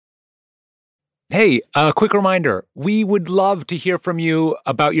Hey, a quick reminder, we would love to hear from you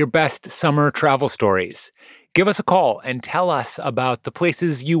about your best summer travel stories. Give us a call and tell us about the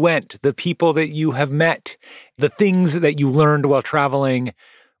places you went, the people that you have met, the things that you learned while traveling.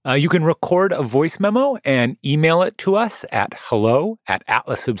 You can record a voice memo and email it to us at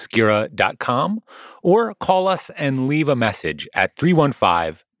hello@atlasobscura.com or call us and leave a message at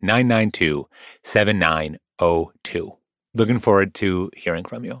 315-992-7902. Looking forward to hearing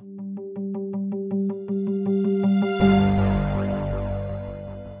from you.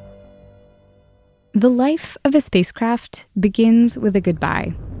 The life of a spacecraft begins with a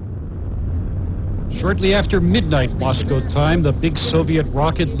goodbye. Shortly after midnight Moscow time, the big Soviet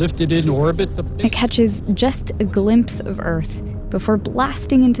rocket lifted in orbit. It catches just a glimpse of Earth before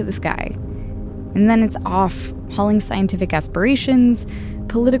blasting into the sky. And then it's off, hauling scientific aspirations,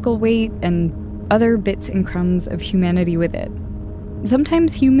 political weight, and other bits and crumbs of humanity with it.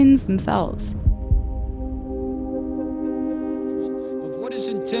 Sometimes humans themselves.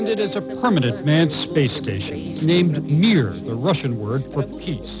 Intended as a permanent manned space station, named Mir, the Russian word for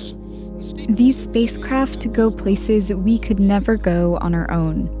peace. These spacecraft go places we could never go on our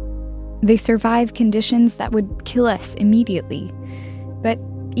own. They survive conditions that would kill us immediately. But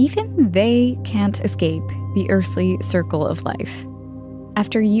even they can't escape the earthly circle of life.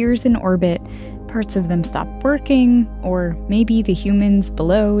 After years in orbit, parts of them stop working, or maybe the humans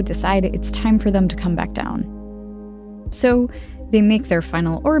below decide it's time for them to come back down. So they make their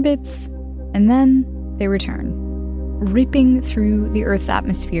final orbits, and then they return, ripping through the Earth's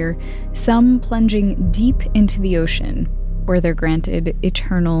atmosphere, some plunging deep into the ocean, where they're granted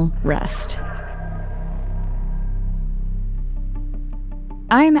eternal rest.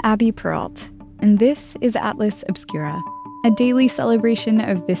 I'm Abby Peralt, and this is Atlas Obscura, a daily celebration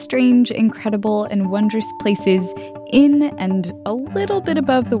of the strange, incredible, and wondrous places in and a little bit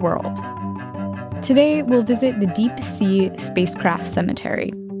above the world. Today, we'll visit the Deep Sea Spacecraft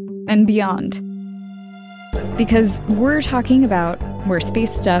Cemetery and beyond. Because we're talking about where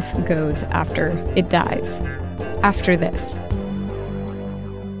space stuff goes after it dies. After this.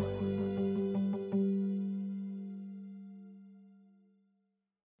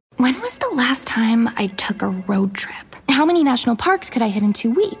 When was the last time I took a road trip? How many national parks could I hit in 2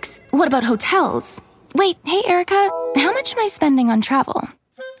 weeks? What about hotels? Wait, hey, Erica, how much am I spending on travel?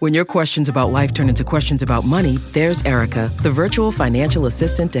 When your questions about life turn into questions about money, there's Erica, the virtual financial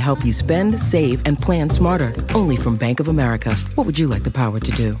assistant to help you spend, save, and plan smarter. Only from Bank of America. What would you like the power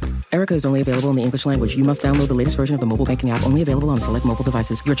to do? Erica is only available in the English language. You must download the latest version of the mobile banking app, only available on select mobile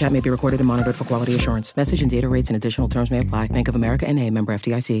devices. Your chat may be recorded and monitored for quality assurance. Message and data rates and additional terms may apply. Bank of America N.A., member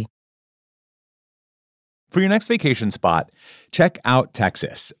FDIC. For your next vacation spot, check out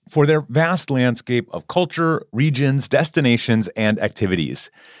Texas for their vast landscape of culture, regions, destinations, and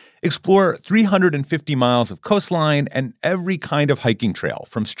activities. Explore 350 miles of coastline and every kind of hiking trail,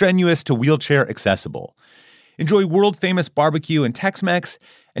 from strenuous to wheelchair accessible. Enjoy world-famous barbecue and Tex-Mex,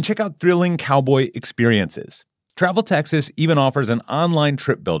 and check out thrilling cowboy experiences. Travel Texas even offers an online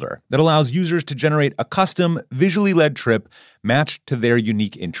trip builder that allows users to generate a custom, visually-led trip matched to their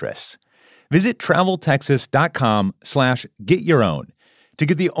unique interests. Visit traveltexas.com/getyourown to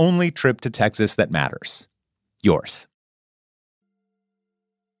get the only trip to Texas that matters. Yours.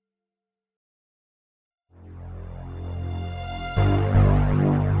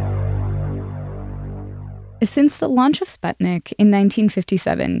 Since the launch of Sputnik in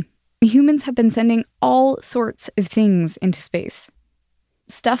 1957, humans have been sending all sorts of things into space.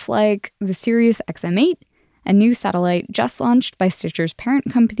 Stuff like the Sirius XM-8, a new satellite just launched by Stitcher's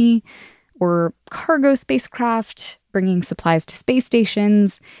parent company, or cargo spacecraft, bringing supplies to space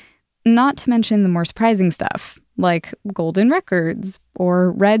stations, not to mention the more surprising stuff, like golden records or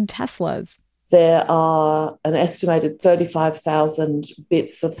red Teslas. There are an estimated 35,000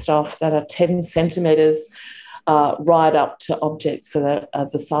 bits of stuff that are 10 centimetres right up to objects that are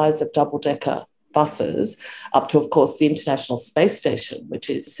the size of double-decker buses, up to, of course, the International Space Station, which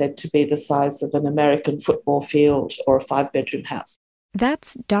is said to be the size of an American football field or a 5-bedroom house.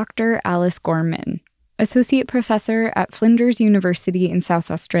 That's Dr. Alice Gorman, associate professor at Flinders University in South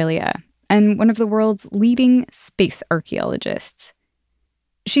Australia, and one of the world's leading space archaeologists.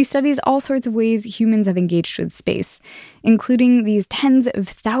 She studies all sorts of ways humans have engaged with space, including these tens of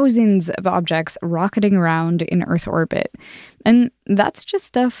thousands of objects rocketing around in Earth orbit. And that's just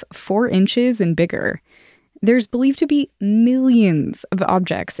stuff 4 inches and bigger. There's believed to be millions of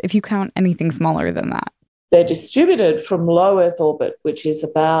objects if you count anything smaller than that. They're distributed from low Earth orbit, which is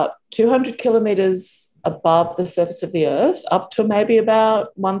about 200 kilometres above the surface of the Earth, up to maybe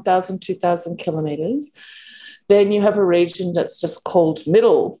about 1,000, 2,000 kilometres. Then you have a region that's just called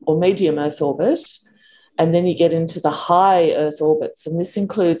middle or medium Earth orbit. And then you get into the high Earth orbits. And this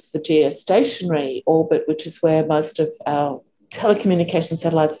includes the geostationary orbit, which is where most of our telecommunication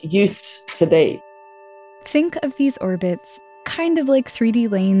satellites used to be. Think of these orbits kind of like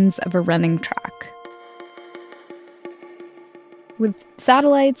 3D lanes of a running track, with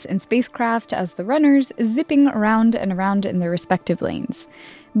satellites and spacecraft as the runners zipping around and around in their respective lanes.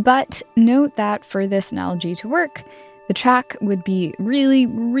 But note that for this analogy to work, the track would be really,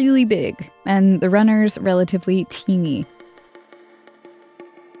 really big, and the runners relatively teeny.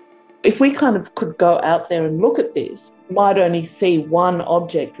 If we kind of could go out there and look at this, you might only see one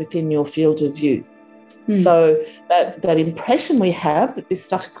object within your field of view. So that impression we have that this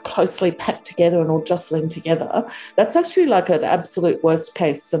stuff is closely packed together and all jostling together, that's actually like an absolute worst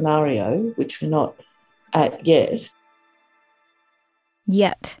case scenario, which we're not at yet.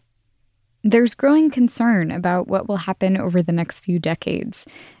 Yet. There's growing concern about what will happen over the next few decades,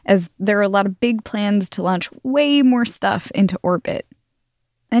 as there are a lot of big plans to launch way more stuff into orbit.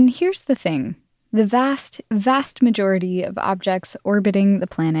 And here's the thing. The vast, vast majority of objects orbiting the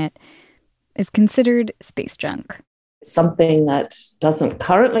planet is considered space junk. Something that doesn't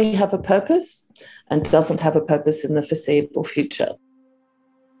currently have a purpose and doesn't have a purpose in the foreseeable future.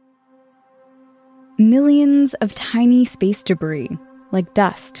 Millions of tiny space debris, like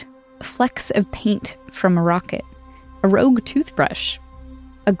dust, flecks of paint from a rocket, a rogue toothbrush,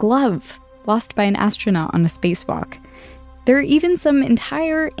 a glove lost by an astronaut on a spacewalk. There are even some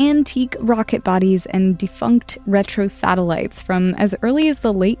entire antique rocket bodies and defunct retro satellites from as early as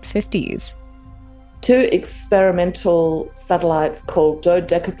the late 50s. 2 experimental satellites called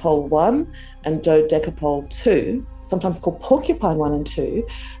Dodecapole 1 and Dodecapole 2, sometimes called Porcupine 1 and 2,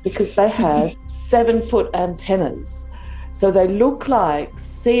 because they had 7-foot antennas. So they look like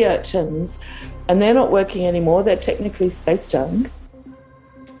sea urchins, and they're not working anymore. They're technically space junk.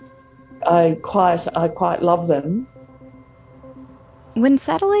 I quite love them. When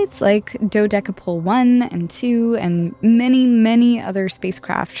satellites like Dodecapole 1 and 2 and many, many other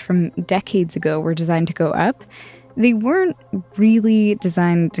spacecraft from decades ago were designed to go up, they weren't really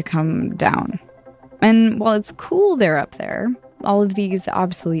designed to come down. And while it's cool they're up there, all of these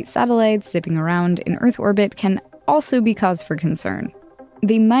obsolete satellites zipping around in Earth orbit can also be cause for concern.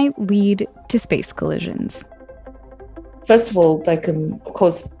 They might lead to space collisions. First of all, they can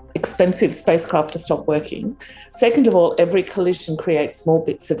cause expensive spacecraft to stop working. Second of all, every collision creates small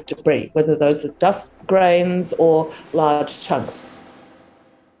bits of debris, whether those are dust grains or large chunks.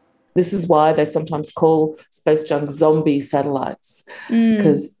 This is why they sometimes call space junk zombie satellites,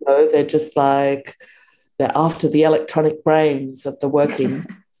 because they're just like, they're after the electronic brains of the working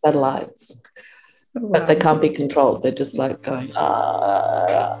satellites. Wow. But they can't be controlled. They're just like going,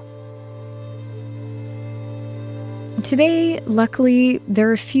 Today, luckily, there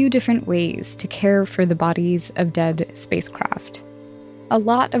are a few different ways to care for the bodies of dead spacecraft. A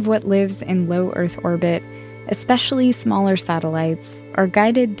lot of what lives in low Earth orbit, especially smaller satellites, are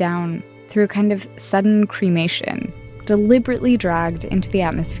guided down through a kind of sudden cremation, deliberately dragged into the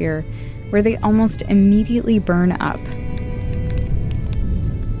atmosphere, where they almost immediately burn up.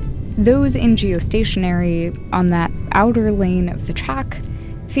 Those in geostationary, on that outer lane of the track,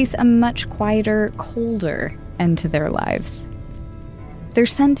 face a much quieter, colder end to their lives. They're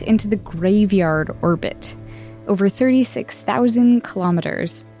sent into the graveyard orbit, over 36,000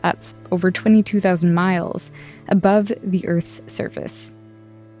 kilometers, that's over 22,000 miles, above the Earth's surface.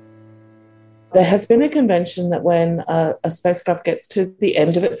 There has been a convention that when a spacecraft gets to the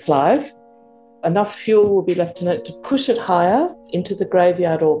end of its life, enough fuel will be left in it to push it higher into the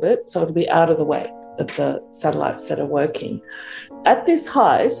graveyard orbit, so it'll be out of the way of the satellites that are working. At this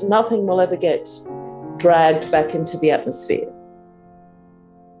height, nothing will ever get dragged back into the atmosphere.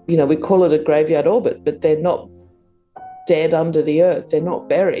 You know, we call it a graveyard orbit, but they're not dead under the Earth. They're not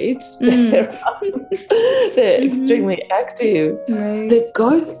buried. They're extremely active. Right. They're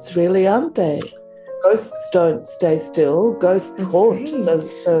ghosts, really, aren't they? Ghosts don't stay still. Ghosts haunt.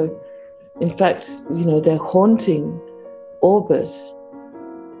 So, in fact, you know, they're haunting orbit.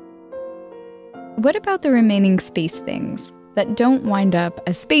 What about the remaining space things that don't wind up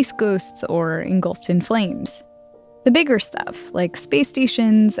as space ghosts or engulfed in flames? The bigger stuff, like space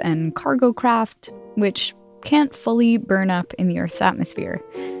stations and cargo craft, which can't fully burn up in the Earth's atmosphere,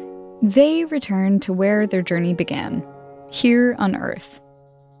 they return to where their journey began, here on Earth.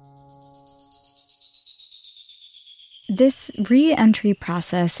 This re-entry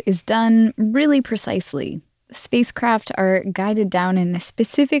process is done really precisely. Spacecraft are guided down in a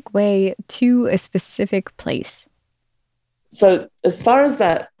specific way to a specific place. So as far as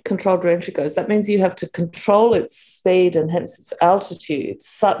that controlled reentry goes, that means you have to control its speed and hence its altitude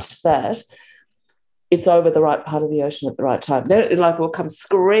such that it's over the right part of the ocean at the right time. Then it will come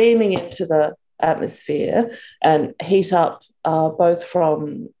screaming into the atmosphere and heat up both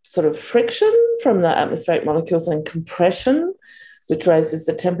from sort of friction from the atmospheric molecules and compression, which raises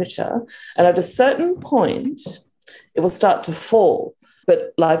the temperature. And at a certain point, it will start to fall.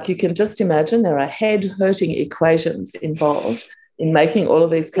 But you can just imagine, there are head-hurting equations involved in making all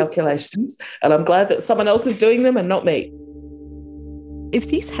of these calculations. And I'm glad that someone else is doing them and not me. If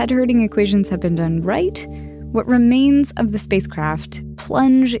these head-hurting equations have been done right, what remains of the spacecraft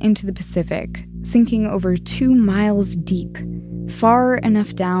plunge into the Pacific, sinking over 2 miles deep, far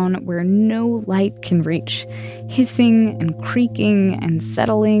enough down where no light can reach, hissing and creaking and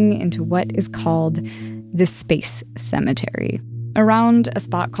settling into what is called the Space Cemetery, around a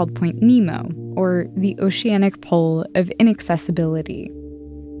spot called Point Nemo, or the oceanic pole of inaccessibility.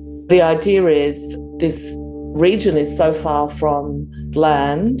 The idea is this region is so far from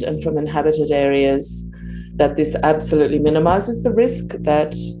land and from inhabited areas that this absolutely minimizes the risk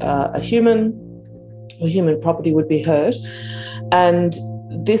that a human property would be hurt. And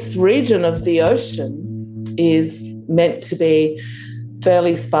this region of the ocean is meant to be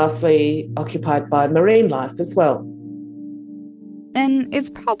fairly sparsely occupied by marine life as well. And it's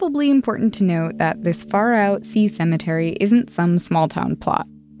probably important to note that this far-out sea cemetery isn't some small-town plot.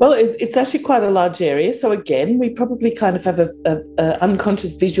 Well, it's actually quite a large area. So again, we probably kind of have a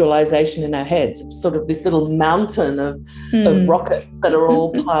unconscious visualization in our heads of sort of this little mountain of rockets that are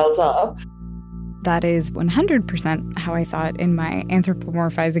all piled up. That is 100% how I saw it in my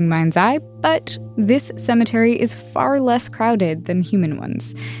anthropomorphizing mind's eye, but this cemetery is far less crowded than human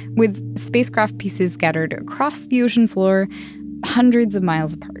ones, with spacecraft pieces scattered across the ocean floor, hundreds of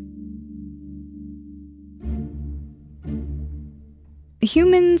miles apart.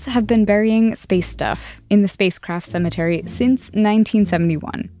 Humans have been burying space stuff in the spacecraft cemetery since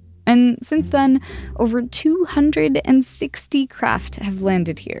 1971. And since then, over 260 craft have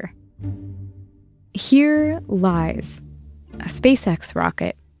landed here. Here lies a SpaceX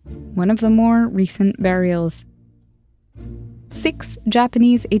rocket, one of the more recent burials. 6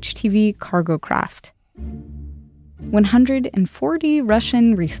 Japanese HTV cargo craft. 140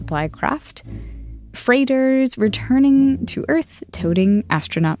 Russian resupply craft. Freighters returning to Earth toting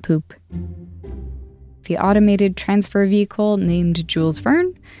astronaut poop. The automated transfer vehicle named Jules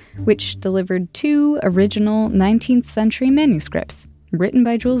Verne, which delivered 2 original 19th century manuscripts written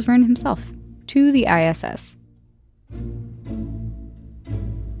by Jules Verne himself to the ISS.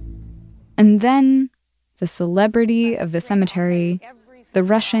 And then the celebrity of the cemetery, the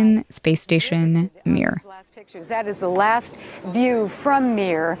Russian space station Mir. That is the last view from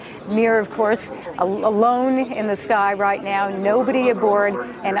Mir. Mir, of course, alone in the sky right now, nobody aboard,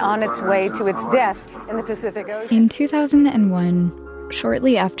 and on its way to its death in the Pacific Ocean. In 2001,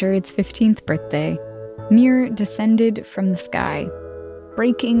 shortly after its 15th birthday, Mir descended from the sky,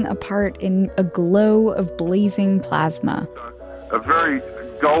 breaking apart in a glow of blazing plasma. A very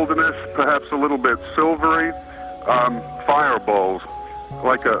goldenish, perhaps a little bit silvery, fireballs.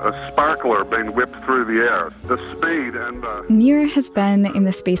 Like a sparkler being whipped through the air. The speed and Mir has been in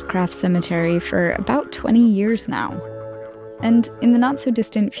the spacecraft cemetery for about 20 years now. And in the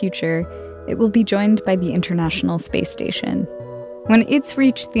not-so-distant future, it will be joined by the International Space Station. When it's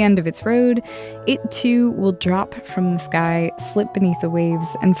reached the end of its road, it too will drop from the sky, slip beneath the waves,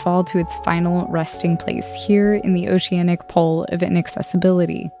 and fall to its final resting place here in the oceanic pole of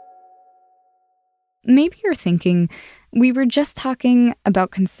inaccessibility. Maybe you're thinking, we were just talking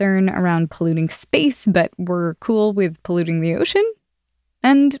about concern around polluting space, but we're cool with polluting the ocean?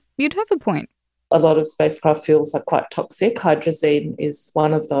 And you'd have a point. A lot of spacecraft fuels are quite toxic. Hydrazine is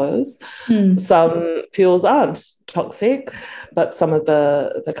one of those. Some fuels aren't toxic, but some of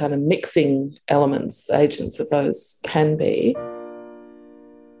the kind of mixing elements, agents of those can be.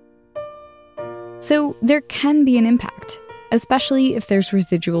 So there can be an impact, especially if there's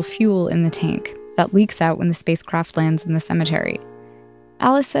residual fuel in the tank that leaks out when the spacecraft lands in the cemetery.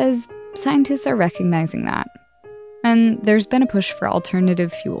 Alice says scientists are recognizing that. And there's been a push for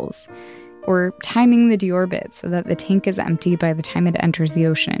alternative fuels, or timing the deorbit so that the tank is empty by the time it enters the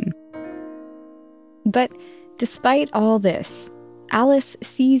ocean. But despite all this, Alice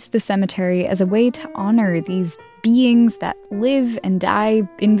sees the cemetery as a way to honor these beings that live and die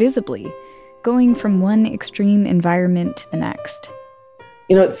invisibly, going from one extreme environment to the next.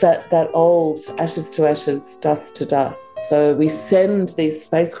 You know, it's that old ashes to ashes, dust to dust. So we send these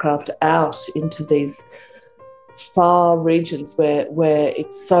spacecraft out into these far regions where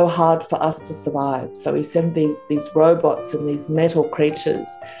it's so hard for us to survive. So we send these robots and these metal creatures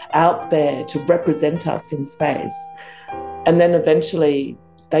out there to represent us in space. And then eventually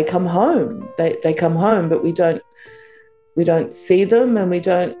they come home. They come home, but we don't see them, and we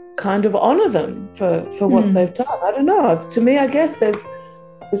don't kind of honor them for what they've done. I don't know. To me, I guess there's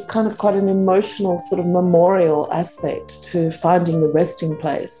kind of quite an emotional sort of memorial aspect to finding the resting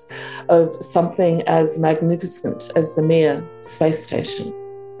place of something as magnificent as the Mir space station.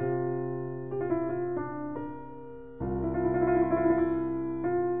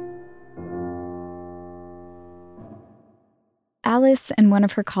 Alice and one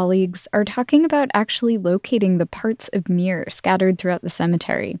of her colleagues are talking about actually locating the parts of Mir scattered throughout the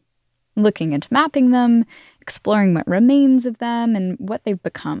cemetery, looking into mapping them, exploring what remains of them, and what they've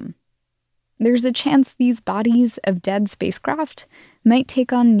become. There's a chance these bodies of dead spacecraft might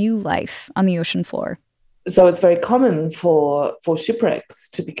take on new life on the ocean floor. So it's very common for shipwrecks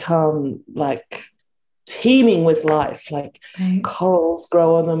to become like teeming with life, like corals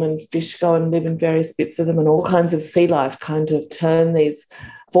grow on them and fish go and live in various bits of them, and all kinds of sea life kind of turn these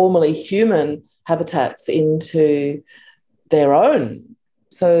formerly human habitats into their own.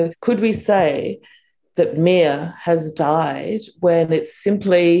 So could we say that Mir has died when it's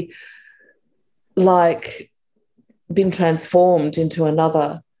simply like been transformed into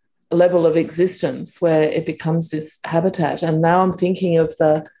another level of existence where it becomes this habitat? And now I'm thinking of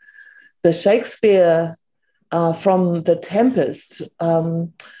the Shakespeare from The Tempest.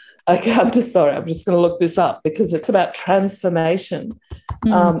 I'm just going to look this up because it's about transformation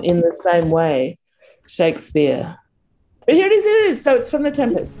in the same way. Shakespeare. But here it is. So it's from The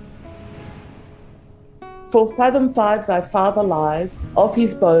Tempest. For fathom 5 thy father lies, of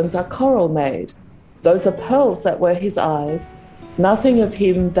his bones are coral made. Those are pearls that were his eyes. Nothing of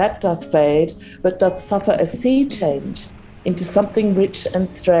him that doth fade, but doth suffer a sea change into something rich and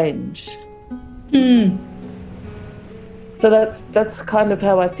strange. So that's kind of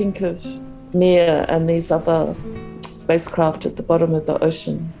how I think of Mir and these other spacecraft at the bottom of the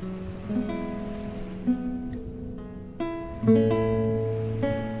ocean.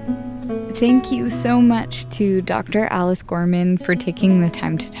 Thank you so much to Dr. Alice Gorman for taking the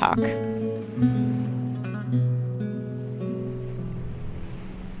time to talk.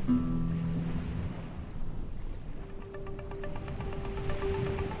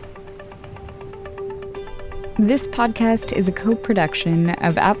 This podcast is a co-production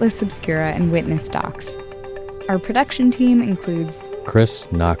of Atlas Obscura and Witness Docs. Our production team includes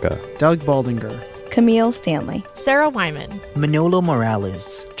Chris Naka, Doug Baldinger, Camille Stanley, Sarah Wyman, Manolo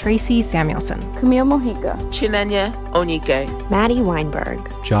Morales, Tracy Samuelson, Camille Mojica, Chinenya Onike, Maddie Weinberg,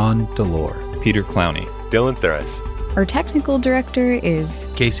 John Delore, Peter Clowney, Dylan Thuras. Our technical director is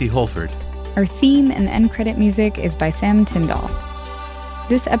Casey Holford. Our theme and end credit music is by Sam Tyndall.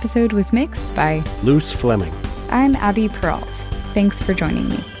 This episode was mixed by Luce Fleming. I'm Abby Peralt. Thanks for joining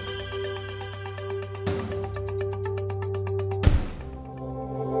me.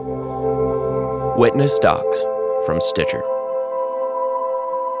 Witness Docs from Stitcher.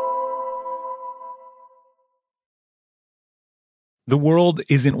 The world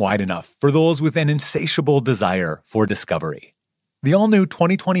isn't wide enough for those with an insatiable desire for discovery. The all-new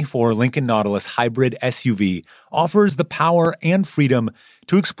 2024 Lincoln Nautilus Hybrid SUV offers the power and freedom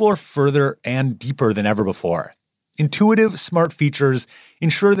to explore further and deeper than ever before. Intuitive, smart features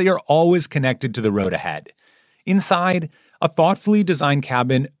ensure they are always connected to the road ahead. Inside, a thoughtfully designed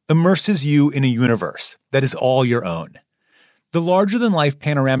cabin immerses you in a universe that is all your own. The larger-than-life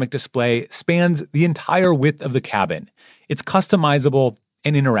panoramic display spans the entire width of the cabin. It's customizable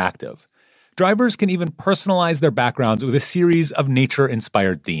and interactive. Drivers can even personalize their backgrounds with a series of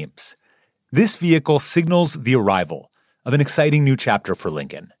nature-inspired themes. This vehicle signals the arrival of an exciting new chapter for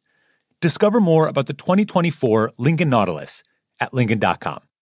Lincoln. Discover more about the 2024 Lincoln Nautilus at Lincoln.com.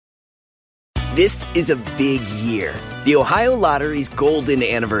 This is a big year. The Ohio Lottery's golden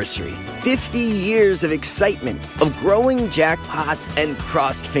anniversary. 50 years of excitement, of growing jackpots and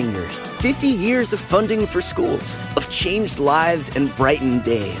crossed fingers. 50 years of funding for schools, of changed lives and brightened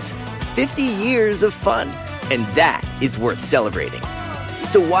days. 50 years of fun, and that is worth celebrating.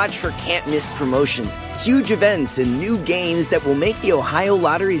 So watch for can't-miss promotions, huge events, and new games that will make the Ohio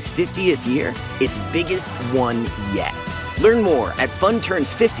Lottery's 50th year its biggest one yet. Learn more at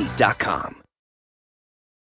funturns50.com.